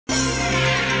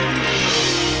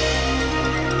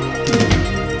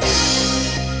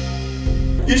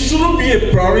it shouldn't be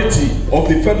a priority of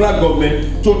the federal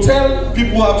government to tell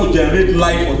people how to generate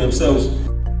life for themselves.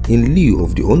 In lieu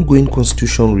of the ongoing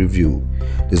constitutional review,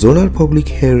 the zonal public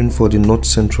hearing for the North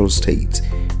Central states,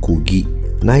 Kogi,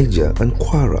 Niger and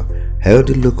Kwara, held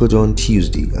in Lokoja on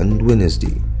Tuesday and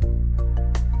Wednesday.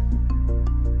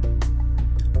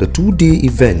 The two-day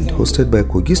event hosted by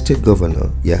Kogi State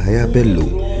Governor Yahaya Bello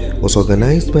was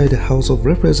organized by the House of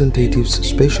Representatives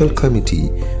Special Committee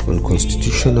on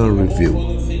Constitutional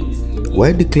Review.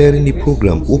 While declaring the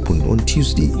program open on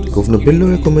Tuesday, Governor Bello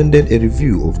recommended a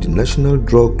review of the National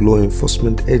Drug Law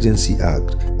Enforcement Agency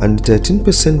Act and the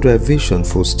 13% derivation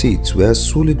for states where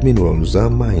solid minerals are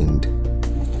mined.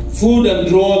 Food and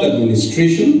Drug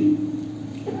Administration.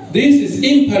 This is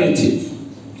imperative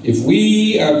if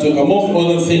we are to, among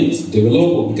other things,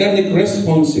 develop organic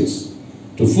responses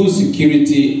to food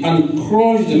security and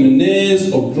crush the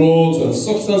menace of drugs and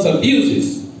substance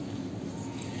abuses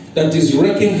that is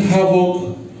wreaking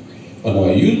havoc on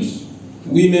our youth,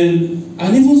 women,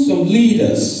 and even some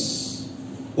leaders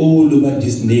all over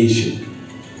this nation.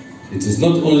 It is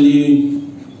not only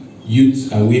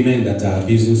youth and women that are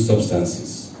abusing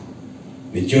substances.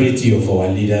 Majority of our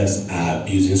leaders are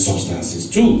abusing substances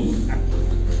too.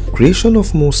 Creation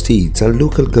of more states and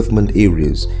local government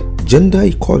areas, gender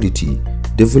equality,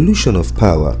 devolution of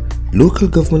power, local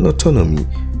government autonomy,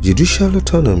 judicial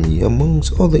autonomy,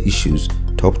 amongst other issues,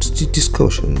 topped the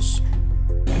discussions.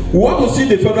 We want to see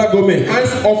the federal government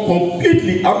hands off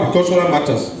completely agricultural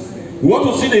matters. We want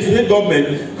to see the state government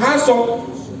hands off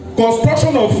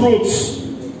construction of roads,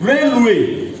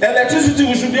 railway, electricity.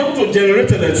 We should be able to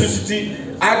generate electricity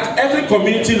at every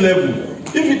community level.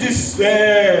 If it is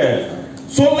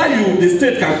solar, the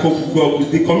state can,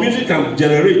 the community can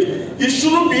generate. It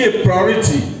shouldn't be a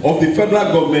priority of the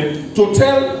federal government to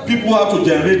tell people how to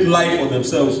generate life for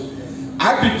themselves.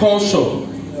 Agriculture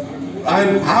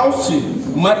and housing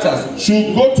matters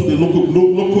should go to the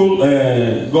local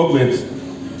government.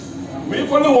 We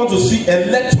only want to see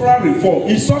electoral reform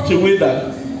in such a way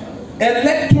that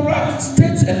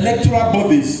state electoral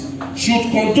bodies should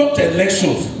conduct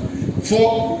elections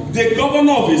for the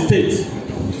governor of a state,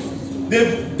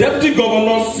 the deputy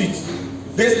governor's seat,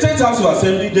 the state house of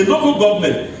assembly, the local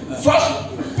government. Such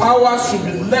powers should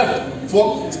be left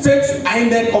for state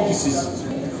INEC offices.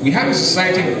 We have a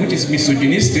society which is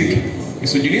misogynistic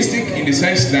in the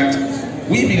sense that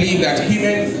we believe that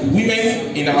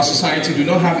women in our society do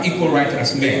not have equal rights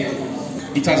as men.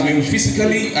 It has been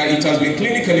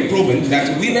clinically proven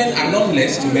that women are not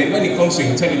less to men when it comes to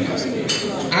intelligence.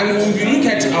 And when you look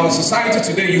at our society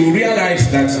today, you realize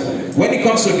that when it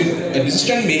comes to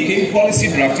decision making, policy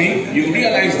drafting, you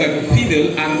realize that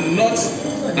females are not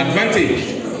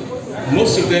advantaged.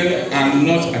 Most of them are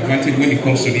not advantaged when it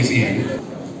comes to this issue.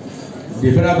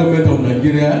 The federal government of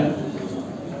Nigeria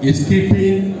is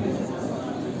keeping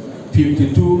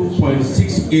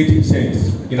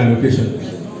 52.68% in allocation.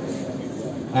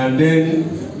 And then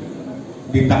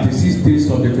the 36 states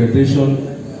of the Federation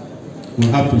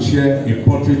will have to share a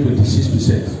paltry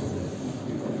 26%.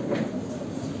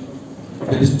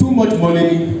 There is too much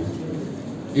money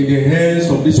in the hands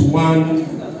of this one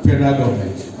federal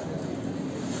government.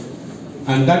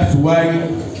 And that is why,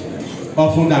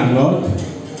 often than not,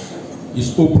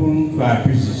 it's open to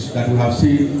abuses that we have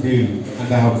seen daily and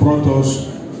that have brought us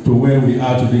to where we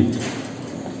are today.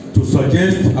 To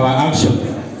suggest our action,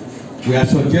 we are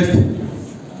suggesting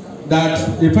that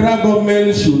the federal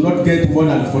government should not get more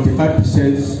than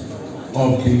 45%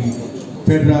 of the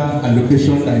federal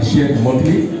allocation that is shared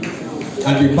monthly,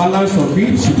 and the balance of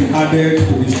it should be added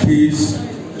to the state's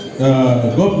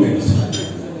government.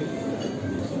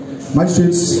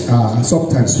 Magistrates are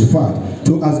sometimes referred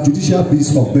to as judicial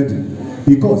beasts of burden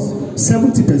because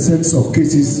 70% of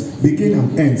cases begin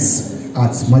and ends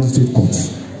at magistrate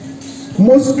courts.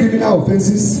 Most criminal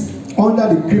offences under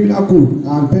the criminal code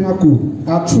and penal code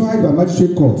are tried by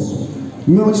magistrate courts.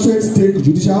 Magistrates take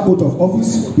judicial oath of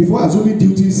office before assuming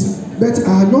duties but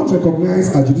are not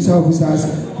recognized as judicial officers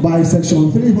by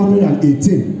section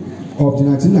 318 of the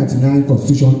 1999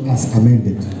 Constitution as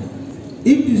amended.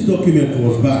 If this document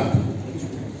was bad,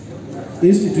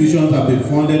 institutions have been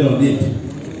founded on it.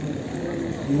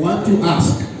 We want to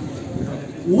ask,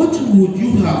 what would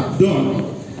you have done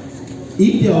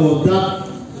if there was that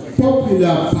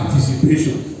popular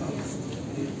participation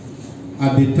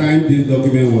at the time this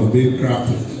document was being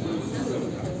crafted?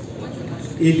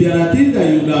 If there are things that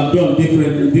you would have done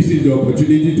differently, this is the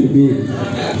opportunity to do it.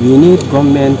 We need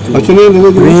government to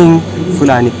bring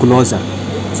Fulani closer,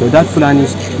 so that Fulani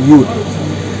youth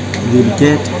will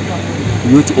get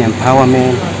youth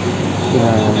empowerment.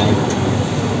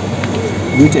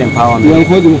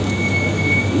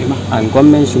 and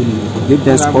government should give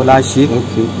them scholarship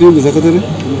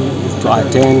to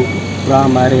attend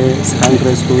primary,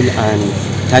 secondary school and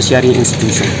tertiary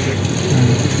institution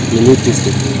in each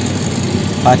district.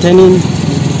 Pertaining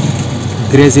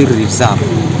grazing reserve,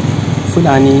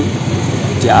 Fulani,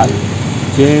 they are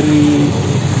very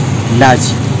large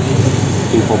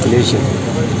in population.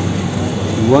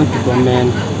 We want the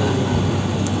government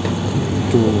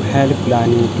to help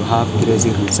Fulani to have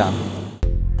grazing reserve.